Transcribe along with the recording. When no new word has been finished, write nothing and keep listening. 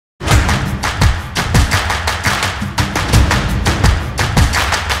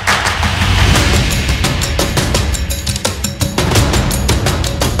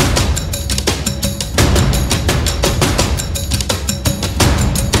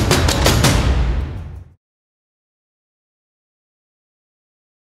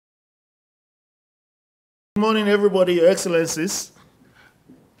Morning, everybody, Your Excellencies.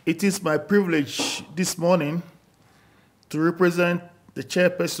 It is my privilege this morning to represent the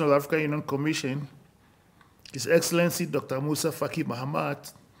Chairperson of the African Union Commission, His Excellency Dr. Musa Faki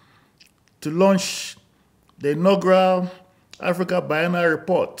Mahamat, to launch the inaugural Africa Biennial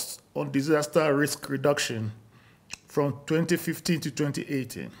Report on Disaster Risk Reduction from 2015 to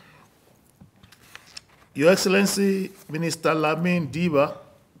 2018. Your Excellency, Minister Lamin Diba,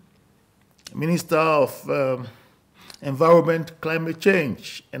 Minister of Environment, Climate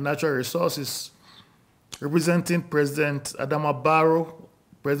Change, and Natural Resources, representing President Adama Barrow,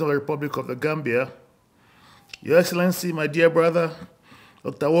 President of the Republic of the Gambia, Your Excellency, my dear brother,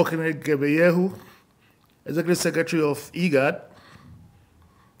 Dr. Wokene Gebeyehu, Executive Secretary of IGAD,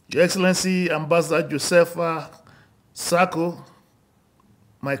 Your Excellency, Ambassador Josepha Sako,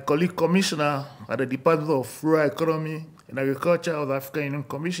 my colleague commissioner at the Department of Rural Economy and Agriculture of the African Union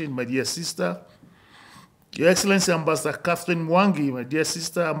Commission, my dear sister, Your Excellency Ambassador Catherine Mwangi, my dear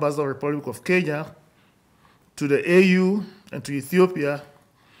sister, Ambassador of the Republic of Kenya, to the AU and to Ethiopia,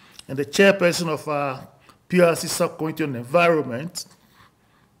 and the Chairperson of our PRC Subcommittee on Environment,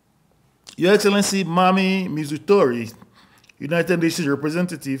 Your Excellency Mami Mizutori, United Nations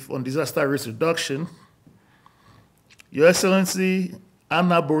Representative on Disaster Risk Reduction, Your Excellency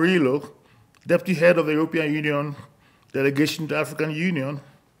Anna Borillo, Deputy Head of the European Union Delegation to the African Union,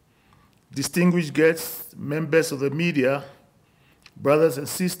 distinguished guests, members of the media, brothers and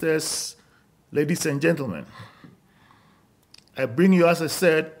sisters, ladies and gentlemen. I bring you, as I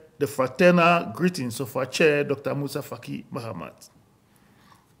said, the fraternal greetings of our chair, Dr. Musa Faki Mahamat.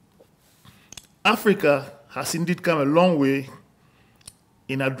 Africa has indeed come a long way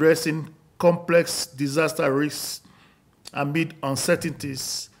in addressing complex disaster risks amid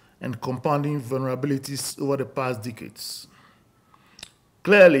uncertainties and compounding vulnerabilities over the past decades.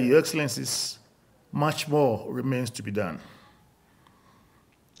 Clearly, Your Excellencies, much more remains to be done.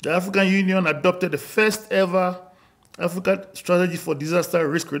 The African Union adopted the first ever African Strategy for Disaster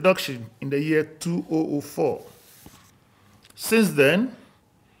Risk Reduction in the year 2004. Since then,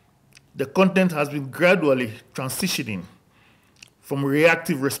 the content has been gradually transitioning from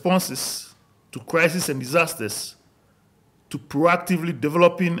reactive responses to crises and disasters to proactively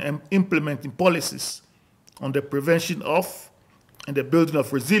developing and implementing policies on the prevention of and the building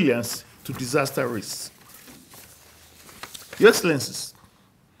of resilience to disaster risks. Your Excellencies,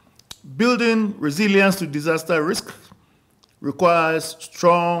 building resilience to disaster risk requires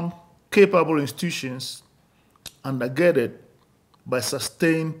strong, capable institutions undergirded by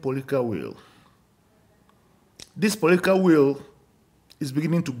sustained political will. This political will is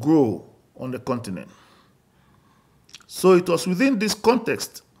beginning to grow on the continent. So it was within this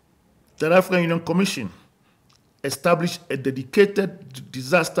context that the African Union Commission established a dedicated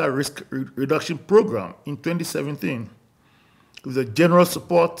disaster risk reduction program in 2017 with the general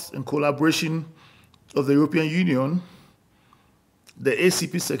support and collaboration of the European Union, the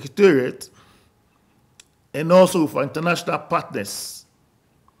ACP Secretariat, and also with our international partners.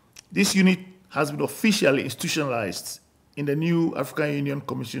 This unit has been officially institutionalized in the new African Union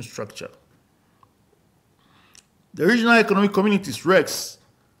Commission structure. The regional economic communities, RECs,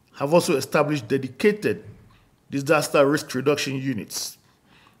 have also established dedicated disaster risk reduction units.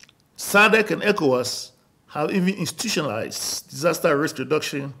 SADC and ECOWAS have even institutionalized disaster risk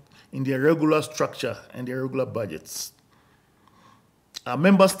reduction in their regular structure and their regular budgets. Our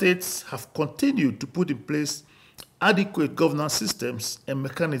member states have continued to put in place adequate governance systems and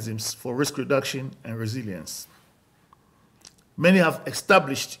mechanisms for risk reduction and resilience. Many have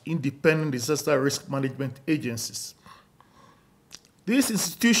established independent disaster risk management agencies. These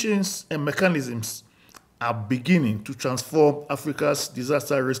institutions and mechanisms are beginning to transform Africa's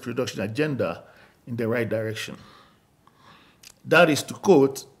disaster risk reduction agenda in the right direction. That is, to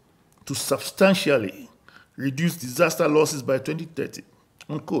quote, to substantially reduce disaster losses by 2030,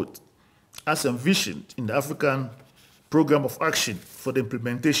 unquote, as envisioned in the African Program of Action for the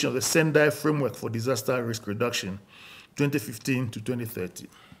Implementation of the Sendai Framework for Disaster Risk Reduction, 2015 to 2030.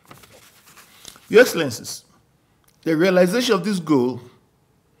 Your Excellencies, the realization of this goal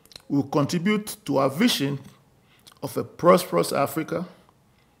will contribute to our vision of a prosperous Africa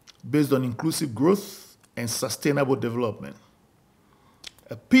based on inclusive growth and sustainable development,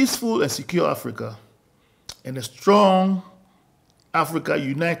 a peaceful and secure Africa, and a strong Africa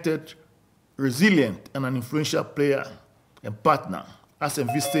united, resilient, and an influential player and partner as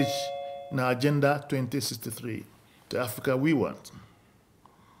envisaged in our Agenda 2063. The Africa we want.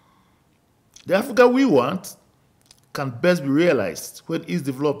 The Africa we want can best be realized when its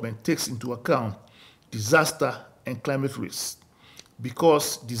development takes into account disaster and climate risks,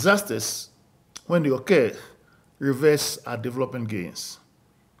 because disasters, when they occur, reverse our development gains.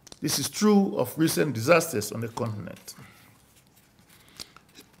 This is true of recent disasters on the continent.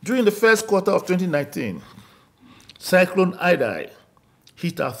 During the first quarter of 2019, Cyclone Idai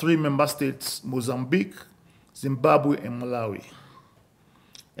hit our three member states, Mozambique, Zimbabwe, and Malawi.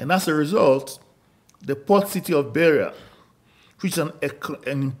 And as a result, the port city of Beira, which is an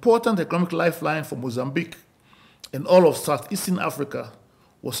important economic lifeline for Mozambique and all of southeastern Africa,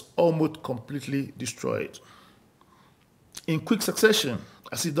 was almost completely destroyed. In quick succession,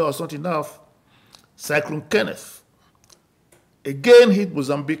 as if that was not enough, Cyclone Kenneth again hit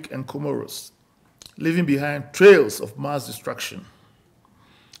Mozambique and Comoros, leaving behind trails of mass destruction.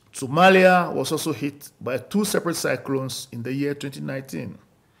 Somalia was also hit by two separate cyclones in the year 2019.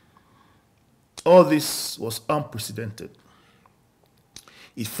 All this was unprecedented.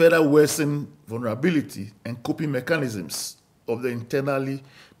 It further worsened vulnerability and coping mechanisms of the internally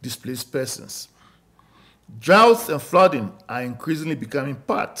displaced persons. Droughts and flooding are increasingly becoming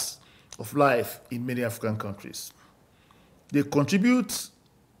parts of life in many African countries. They contribute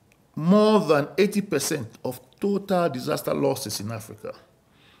more than 80% of total disaster losses in Africa.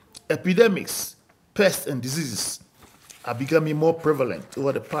 Epidemics, pests, and diseases are becoming more prevalent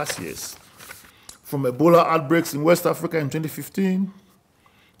over the past years. From Ebola outbreaks in West Africa in 2015,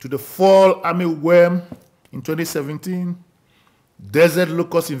 to the fall armyworm in 2017, desert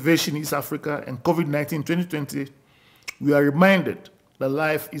locust invasion in East Africa, and COVID-19 in 2020, we are reminded that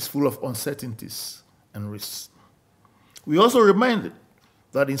life is full of uncertainties and risks. We are also reminded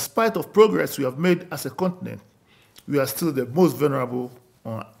that in spite of progress we have made as a continent, we are still the most vulnerable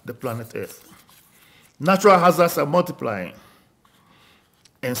on the planet Earth. Natural hazards are multiplying,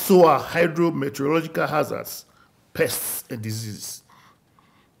 and so are hydrometeorological hazards, pests, and diseases.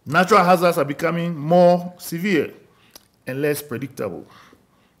 Natural hazards are becoming more severe and less predictable.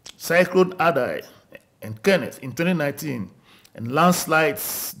 Cyclone Idai and Kenneth in 2019 and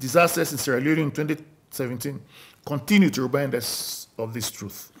landslides, disasters in Sierra Leone in 2017 continue to remind us of this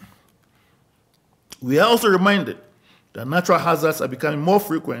truth. We are also reminded that natural hazards are becoming more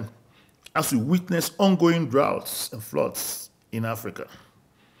frequent as we witness ongoing droughts and floods in Africa.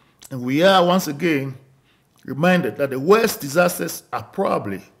 And we are once again reminded that the worst disasters are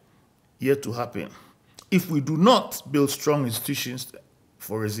probably yet to happen if we do not build strong institutions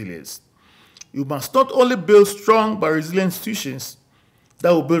for resilience. We must not only build strong but resilient institutions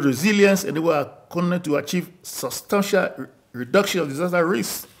that will build resilience and enable our continent to achieve substantial reduction of disaster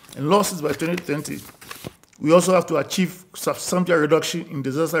risks and losses by 2020. We also have to achieve substantial reduction in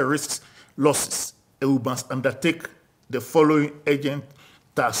disaster risks losses, and we must undertake the following urgent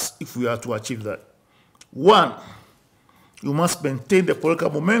tasks if we are to achieve that. One, we must maintain the political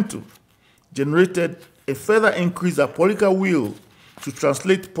momentum generated and further increase our political will to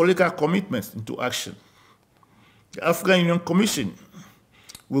translate political commitments into action. The African Union Commission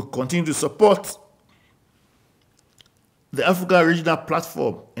will continue to support the Africa Regional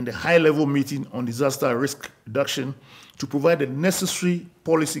Platform and the high-level meeting on disaster risk reduction to provide the necessary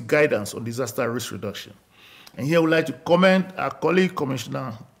policy guidance on disaster risk reduction. And here I would like to commend our colleague,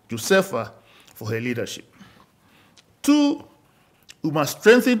 Commissioner Josefa, for her leadership. Two, we must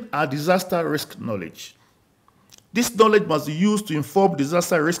strengthen our disaster risk knowledge. This knowledge must be used to inform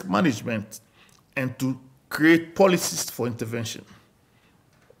disaster risk management and to create policies for intervention.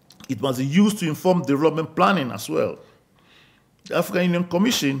 It must be used to inform development planning as well. The African Union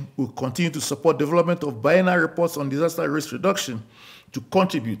Commission will continue to support development of biennial reports on disaster risk reduction to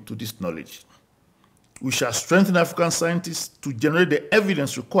contribute to this knowledge. We shall strengthen African scientists to generate the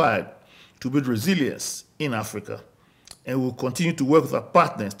evidence required to build resilience in Africa, and we will continue to work with our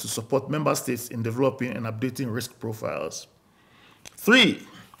partners to support member states in developing and updating risk profiles. Three,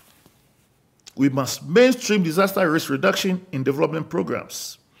 we must mainstream disaster risk reduction in development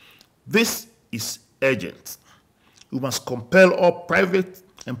programs. This is urgent. We must compel all private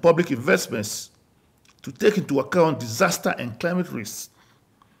and public investments to take into account disaster and climate risks.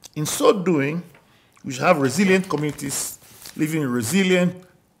 In so doing, we shall have resilient communities living in a resilient,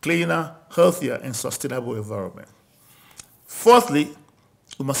 cleaner, healthier, and sustainable environment. Fourthly,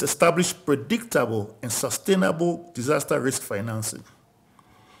 we must establish predictable and sustainable disaster risk financing.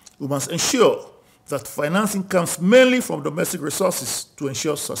 We must ensure that financing comes mainly from domestic resources to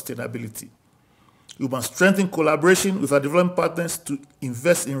ensure sustainability. We must strengthen collaboration with our development partners to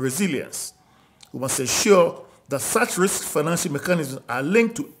invest in resilience. We must ensure that such risk financing mechanisms are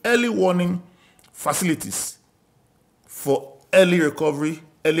linked to early warning facilities for early recovery,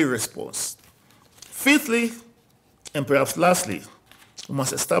 early response. Fifthly, and perhaps lastly, we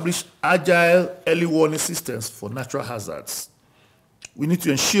must establish agile early warning systems for natural hazards. We need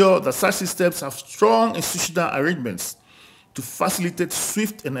to ensure that such systems have strong institutional arrangements to facilitate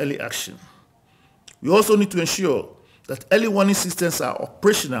swift and early action. We also need to ensure that early warning systems are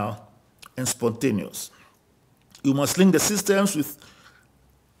operational and spontaneous. We must link the systems with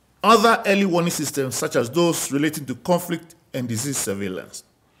other early warning systems, such as those relating to conflict and disease surveillance.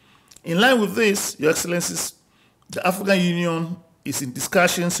 In line with this, Your Excellencies, the African Union is in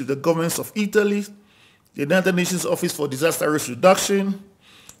discussions with the governments of Italy, the United Nations Office for Disaster Risk Reduction,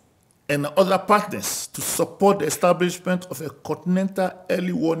 and other partners to support the establishment of a continental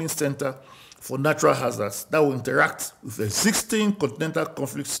early warning center for natural hazards that will interact with existing continental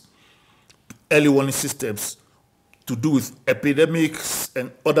conflicts early warning systems to do with epidemics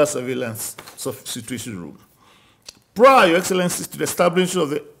and other surveillance situation room. Prior, Your Excellencies, to the establishment of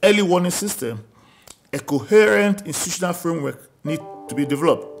the early warning system, a coherent institutional framework needs to be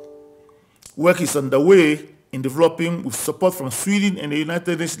developed. Work is underway in developing, with support from Sweden and the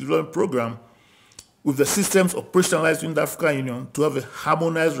United Nations Development Programme, with the systems operationalized in the African Union to have a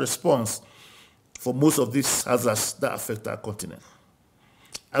harmonized response for most of these hazards that affect our continent.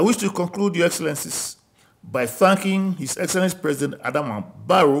 I wish to conclude, Your Excellencies, by thanking His Excellency President Adama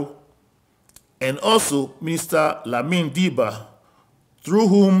Barrow and also Minister Lamin Diba, through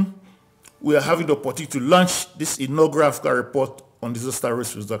whom we are having the opportunity to launch this inaugural Africa report on disaster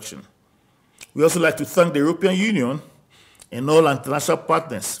risk reduction. We also like to thank the European Union and all international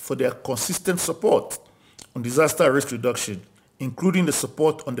partners for their consistent support on disaster risk reduction, including the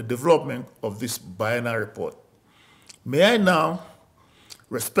support on the development of this biennial report. May I now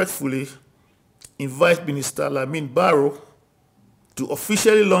respectfully invite Minister Lamin Barrow to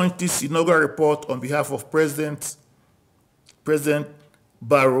officially launch this inaugural report on behalf of President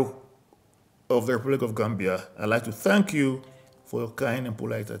Barrow of the Republic of Gambia. I'd like to thank you for your kind and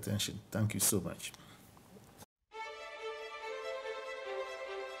polite attention. Thank you so much.